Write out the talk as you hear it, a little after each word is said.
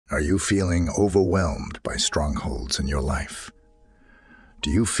Are you feeling overwhelmed by strongholds in your life? Do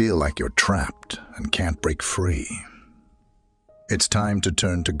you feel like you're trapped and can't break free? It's time to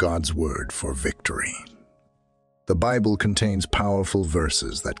turn to God's Word for victory. The Bible contains powerful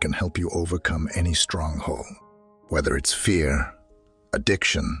verses that can help you overcome any stronghold, whether it's fear,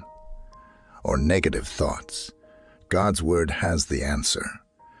 addiction, or negative thoughts. God's Word has the answer.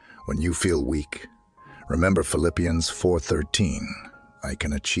 When you feel weak, remember Philippians 4:13. I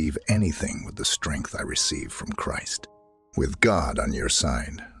can achieve anything with the strength I receive from Christ. With God on your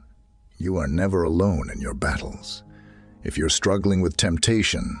side, you are never alone in your battles. If you're struggling with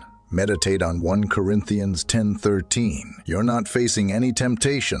temptation, meditate on 1 Corinthians 10:13. You're not facing any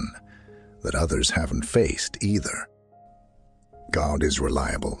temptation that others haven't faced either. God is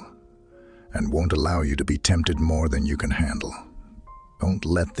reliable and won't allow you to be tempted more than you can handle. Don't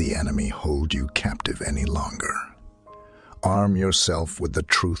let the enemy hold you captive any longer. Arm yourself with the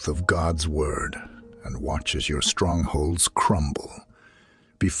truth of God's Word and watch as your strongholds crumble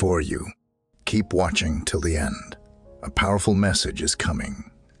before you. Keep watching till the end. A powerful message is coming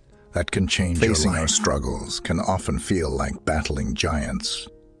that can change your life. Facing our struggles can often feel like battling giants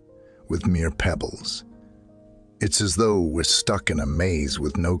with mere pebbles. It's as though we're stuck in a maze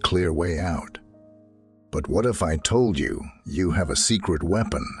with no clear way out. But what if I told you you have a secret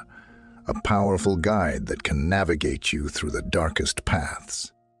weapon, a powerful guide that can navigate you through the darkest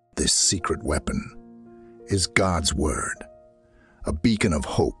paths? This secret weapon is God's Word, a beacon of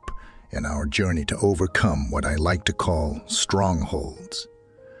hope in our journey to overcome what I like to call strongholds.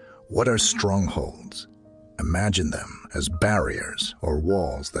 What are strongholds? Imagine them as barriers or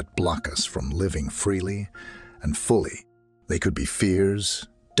walls that block us from living freely and fully. They could be fears,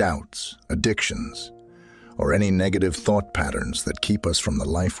 doubts, addictions, or any negative thought patterns that keep us from the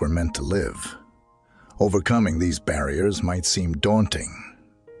life we're meant to live. Overcoming these barriers might seem daunting,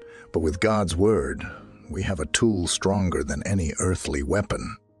 but with God's Word, we have a tool stronger than any earthly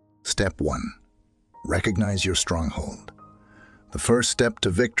weapon. Step 1. Recognize your stronghold. The first step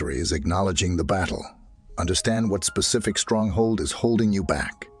to victory is acknowledging the battle. Understand what specific stronghold is holding you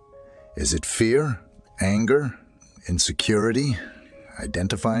back. Is it fear, anger, insecurity?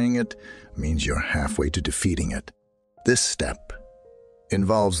 Identifying it means you're halfway to defeating it. This step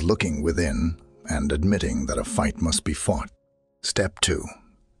involves looking within and admitting that a fight must be fought. Step 2.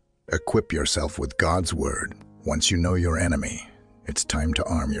 Equip yourself with God's Word. Once you know your enemy, it's time to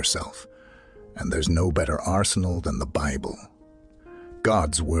arm yourself. And there's no better arsenal than the Bible.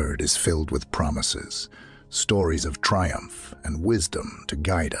 God's Word is filled with promises, stories of triumph, and wisdom to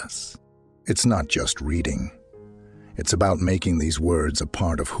guide us. It's not just reading. It's about making these words a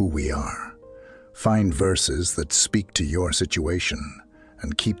part of who we are. Find verses that speak to your situation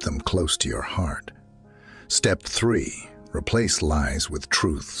and keep them close to your heart. Step 3. Replace lies with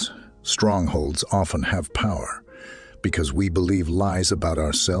truths. Strongholds often have power because we believe lies about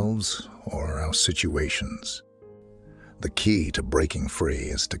ourselves or our situations. The key to breaking free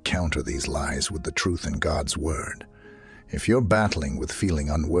is to counter these lies with the truth in God's Word. If you're battling with feeling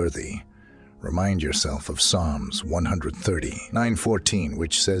unworthy, remind yourself of Psalms 130:9-14,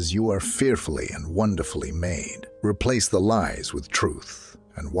 which says, "You are fearfully and wonderfully made." Replace the lies with truth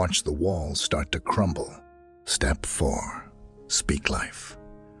and watch the walls start to crumble. Step 4. Speak life.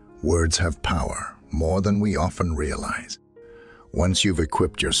 Words have power, more than we often realize. Once you've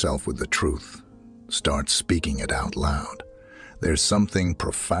equipped yourself with the truth, start speaking it out loud. There's something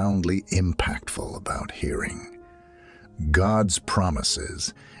profoundly impactful about hearing God's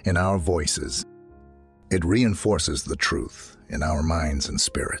promises in our voices. It reinforces the truth in our minds and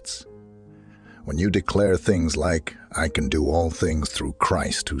spirits. When you declare things like, "I can do all things through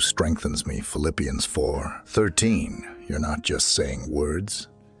Christ who strengthens me," Philippians 4:13, you're not just saying words,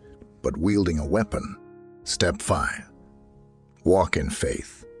 but wielding a weapon. Step 5. Walk in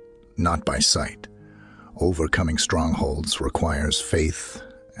faith, not by sight. Overcoming strongholds requires faith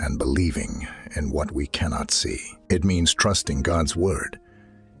and believing in what we cannot see. It means trusting God's Word,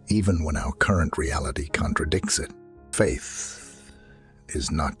 even when our current reality contradicts it. Faith is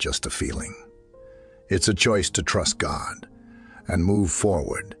not just a feeling. It's a choice to trust God and move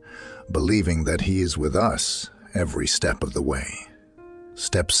forward, believing that He is with us every step of the way.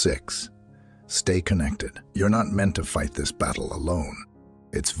 Step 6. Stay connected. You're not meant to fight this battle alone.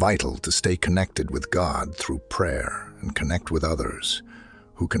 It's vital to stay connected with God through prayer and connect with others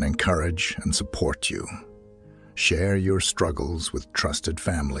who can encourage and support you. Share your struggles with trusted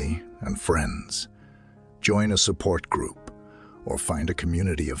family and friends. Join a support group or find a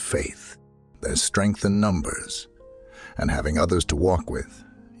community of faith. There's strength in numbers, and having others to walk with,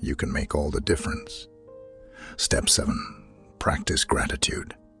 you can make all the difference. Step 7. Practice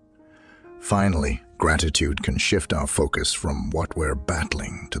gratitude. Finally, gratitude can shift our focus from what we're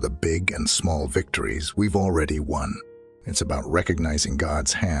battling to the big and small victories we've already won. It's about recognizing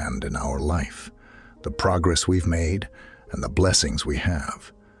God's hand in our life, the progress we've made, and the blessings we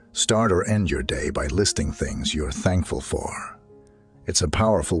have. Start or end your day by listing things you're thankful for. It's a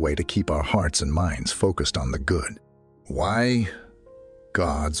powerful way to keep our hearts and minds focused on the good. Why?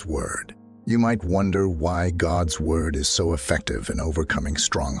 God's Word. You might wonder why God's Word is so effective in overcoming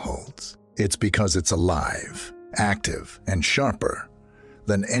strongholds. It's because it's alive, active, and sharper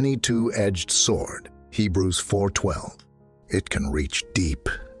than any two-edged sword. Hebrews 4:12. It can reach deep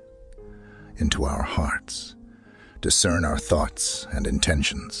into our hearts, discern our thoughts and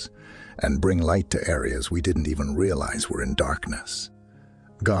intentions, and bring light to areas we didn't even realize were in darkness.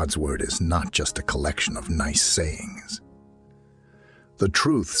 God's Word is not just a collection of nice sayings. The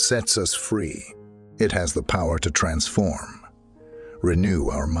truth sets us free. It has the power to transform, renew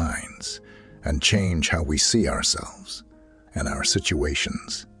our minds, and change how we see ourselves and our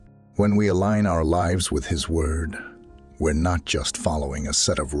situations. When we align our lives with His Word, we're not just following a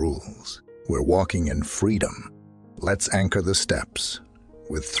set of rules. We're walking in freedom. Let's anchor the steps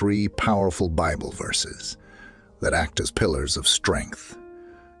with 3 powerful Bible verses that act as pillars of strength,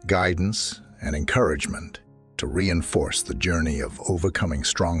 guidance, and encouragement to reinforce the journey of overcoming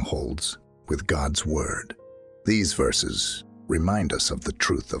strongholds with God's Word. These verses remind us of the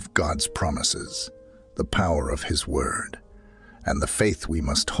truth of God's promises, the power of His Word, and the faith we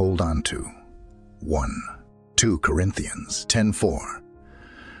must hold on to. 2 Corinthians 10:4.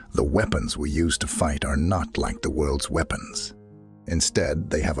 The weapons we use to fight are not like the world's weapons. Instead,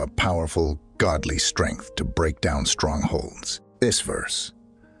 they have a powerful, godly strength to break down strongholds. This verse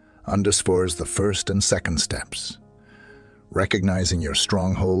underscores the first and second steps, recognizing your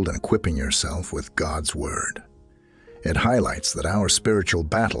stronghold and equipping yourself with God's Word. It highlights that our spiritual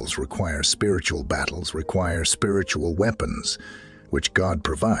battles require spiritual weapons, which God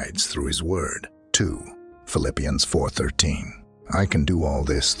provides through His Word. 2 Philippians 4:13. I can do all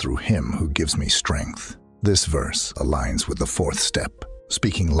this through Him who gives me strength. This verse aligns with the 4th step,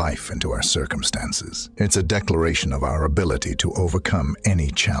 speaking life into our circumstances. It's a declaration of our ability to overcome any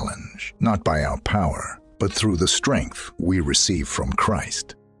challenge, not by our power, but through the strength we receive from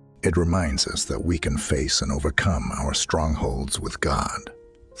Christ. It reminds us that we can face and overcome our strongholds with God.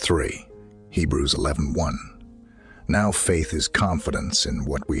 3 Hebrews 11:1. Now faith is confidence in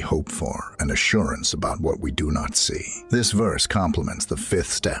what we hope for and assurance about what we do not see. This verse complements the 5th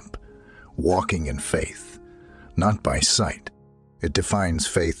step, walking in faith, not by sight. It defines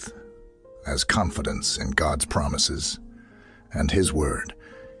faith as confidence in God's promises and His Word,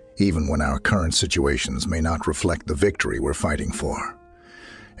 even when our current situations may not reflect the victory we're fighting for.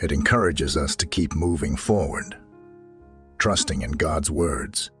 It encourages us to keep moving forward, trusting in God's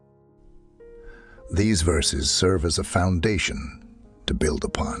words. These verses serve as a foundation to build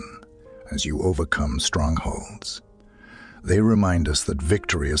upon as you overcome strongholds. They remind us that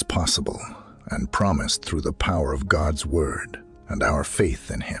victory is possible and promised through the power of God's Word and our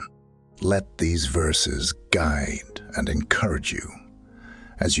faith in Him. Let these verses guide and encourage you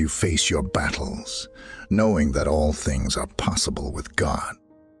as you face your battles, knowing that all things are possible with God.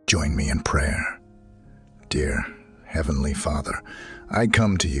 Join me in prayer. Dear Heavenly Father, I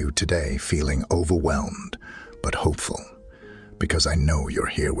come to you today feeling overwhelmed but hopeful because I know you're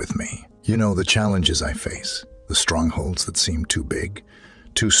here with me. You know the challenges I face, the strongholds that seem too big,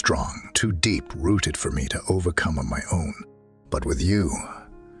 too strong, too deep-rooted for me to overcome on my own. But with you,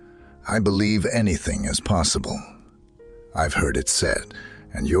 I believe anything is possible. I've heard it said,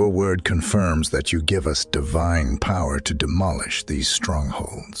 and your word confirms that you give us divine power to demolish these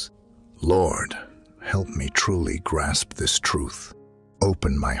strongholds. Lord, help me truly grasp this truth.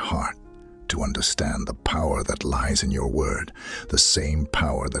 Open my heart to understand the power that lies in your word, the same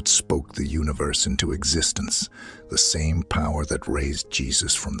power that spoke the universe into existence, the same power that raised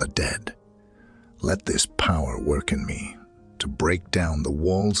Jesus from the dead. Let this power work in me to break down the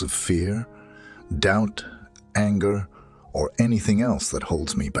walls of fear, doubt, anger, or anything else that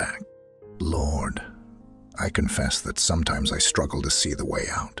holds me back. Lord, I confess that sometimes I struggle to see the way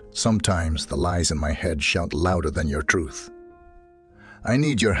out. Sometimes the lies in my head shout louder than your truth. I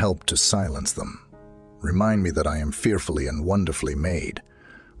need your help to silence them. Remind me that I am fearfully and wonderfully made,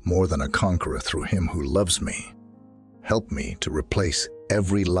 more than a conqueror through Him who loves me. Help me to replace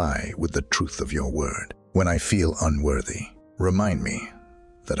every lie with the truth of your word. When I feel unworthy, remind me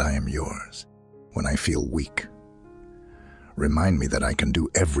that I am yours. When I feel weak, remind me that I can do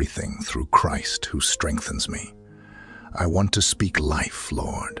everything through Christ who strengthens me. I want to speak life,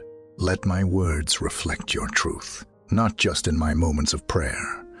 Lord. Let my words reflect your truth, not just in my moments of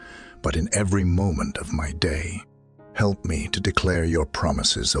prayer, but in every moment of my day. Help me to declare your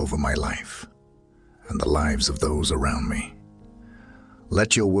promises over my life and the lives of those around me.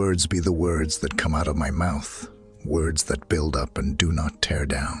 Let your words be the words that come out of my mouth, words that build up and do not tear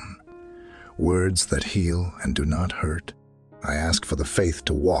down, words that heal and do not hurt. I ask for the faith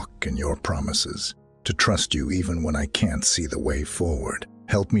to walk in your promises, to trust you even when I can't see the way forward.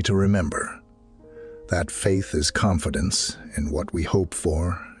 Help me to remember that faith is confidence in what we hope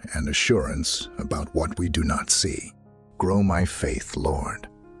for and assurance about what we do not see. Grow my faith, Lord.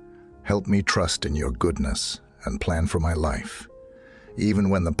 Help me trust in your goodness and plan for my life, even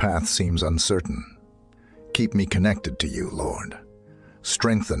when the path seems uncertain. Keep me connected to you, Lord.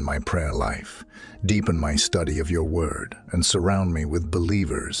 Strengthen my prayer life, deepen my study of your word, and surround me with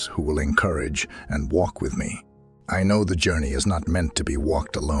believers who will encourage and walk with me. I know the journey is not meant to be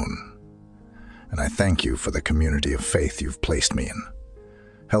walked alone, and I thank you for the community of faith you've placed me in.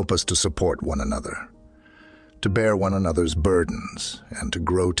 Help us to support one another, to bear one another's burdens, and to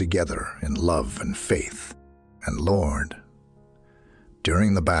grow together in love and faith. And Lord,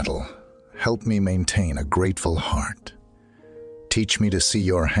 during the battle, help me maintain a grateful heart. Teach me to see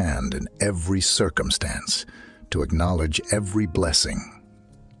your hand in every circumstance, to acknowledge every blessing,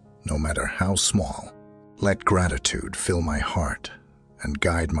 no matter how small. Let gratitude fill my heart and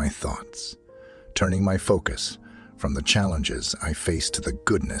guide my thoughts, turning my focus from the challenges I face to the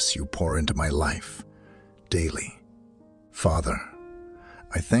goodness you pour into my life daily. Father,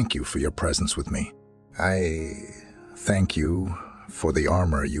 I thank you for your presence with me. I thank you for the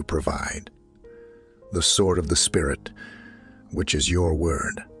armor you provide, the sword of the Spirit, which is your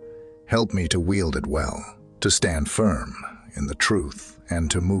word. Help me to wield it well, to stand firm in the truth,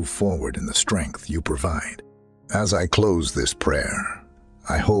 and to move forward in the strength you provide. As I close this prayer,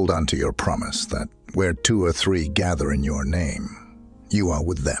 I hold on to your promise that where 2 or 3 gather in your name, you are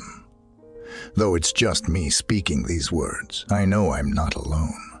with them. Though it's just me speaking these words, I know I'm not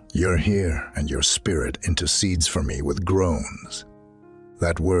alone. You're here, and your Spirit intercedes for me with groans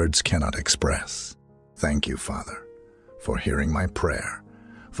that words cannot express. Thank you, Father, for hearing my prayer,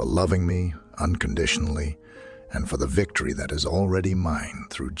 for loving me unconditionally, and for the victory that is already mine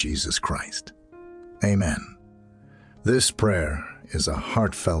through Jesus Christ. Amen. This prayer is a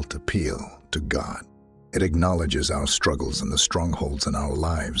heartfelt appeal to God. It acknowledges our struggles and the strongholds in our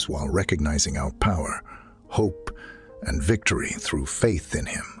lives while recognizing our power, hope, and victory through faith in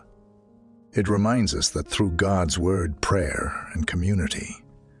Him. It reminds us that through God's word, prayer, and community,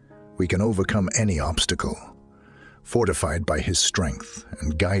 we can overcome any obstacle, fortified by His strength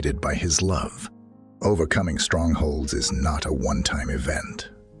and guided by His love. Overcoming strongholds is not a one-time event.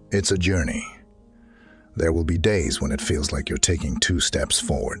 It's a journey. There will be days when it feels like you're taking 2 steps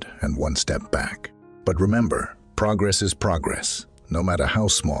forward and 1 step back. But remember, progress is progress, no matter how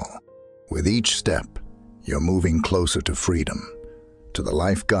small. With each step, you're moving closer to freedom, to the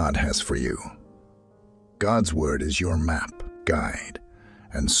life God has for you. God's word is your map, guide,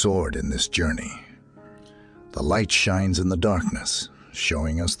 and sword in this journey. The light shines in the darkness,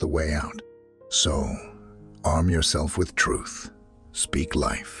 showing us the way out. So, arm yourself with truth, speak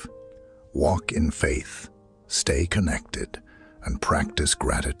life, walk in faith, stay connected, and practice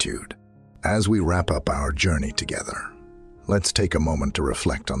gratitude. As we wrap up our journey together, let's take a moment to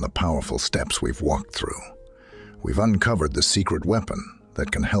reflect on the powerful steps we've walked through. We've uncovered the secret weapon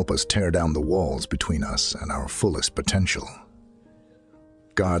that can help us tear down the walls between us and our fullest potential.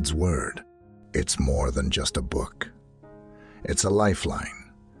 God's Word. It's more than just a book. It's a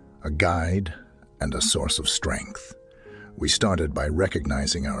lifeline, a guide, and a source of strength. We started by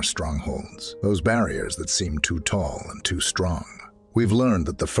recognizing our strongholds, those barriers that seem too tall and too strong. We've learned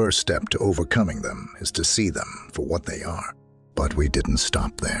that the first step to overcoming them is to see them for what they are. But we didn't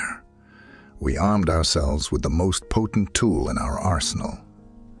stop there. We armed ourselves with the most potent tool in our arsenal,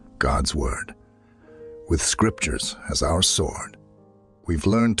 God's Word. With scriptures as our sword, we've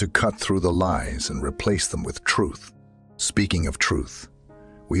learned to cut through the lies and replace them with truth. Speaking of truth,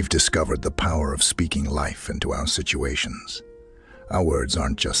 we've discovered the power of speaking life into our situations. Our words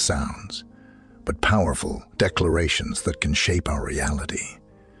aren't just sounds, but powerful declarations that can shape our reality.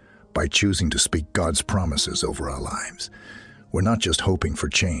 By choosing to speak God's promises over our lives, we're not just hoping for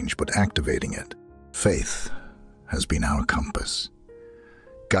change, but activating it. Faith has been our compass,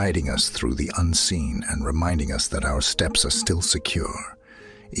 guiding us through the unseen and reminding us that our steps are still secure,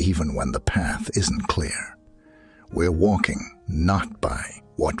 even when the path isn't clear. We're walking not by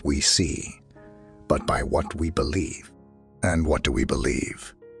what we see, but by what we believe. And what do we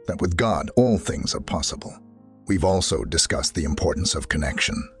believe? That with God, all things are possible. We've also discussed the importance of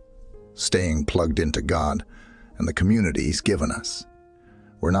connection, staying plugged into God and the community He's given us.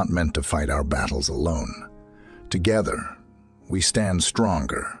 We're not meant to fight our battles alone. Together, we stand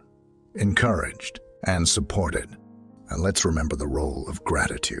stronger, encouraged, and supported. And let's remember the role of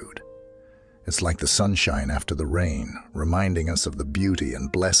gratitude. It's like the sunshine after the rain, reminding us of the beauty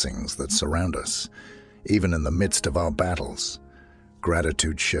and blessings that surround us. Even in the midst of our battles,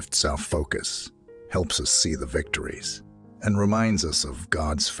 gratitude shifts our focus, helps us see the victories, and reminds us of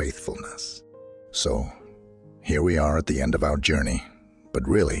God's faithfulness. So, here we are at the end of our journey, but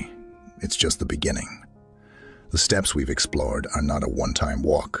really, it's just the beginning. The steps we've explored are not a one-time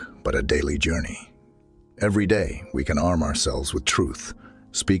walk, but a daily journey. Every day, we can arm ourselves with truth,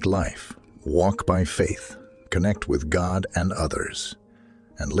 speak life, walk by faith, connect with God and others,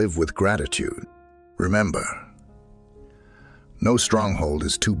 and live with gratitude. Remember, no stronghold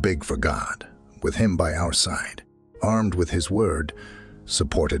is too big for God, with Him by our side, armed with His Word,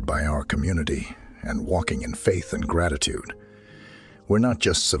 supported by our community, and walking in faith and gratitude. We're not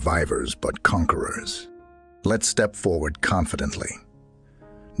just survivors, but conquerors. Let's step forward confidently,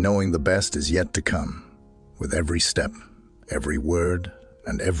 knowing the best is yet to come. With every step, every word,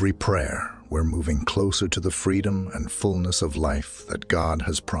 and every prayer, we're moving closer to the freedom and fullness of life that God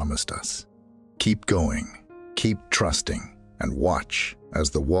has promised us. Keep going, keep trusting, and watch as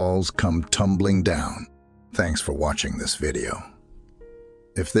the walls come tumbling down. Thanks for watching this video.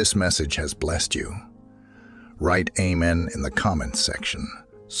 If this message has blessed you, write Amen in the comments section.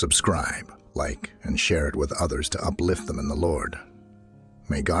 Subscribe, like, and share it with others to uplift them in the Lord.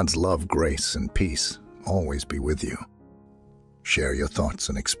 May God's love, grace, and peace always be with you. Share your thoughts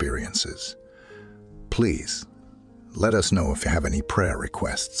and experiences. Please, let us know if you have any prayer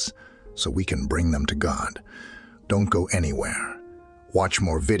requests so we can bring them to God. Don't go anywhere. Watch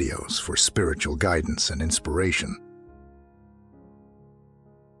more videos for spiritual guidance and inspiration.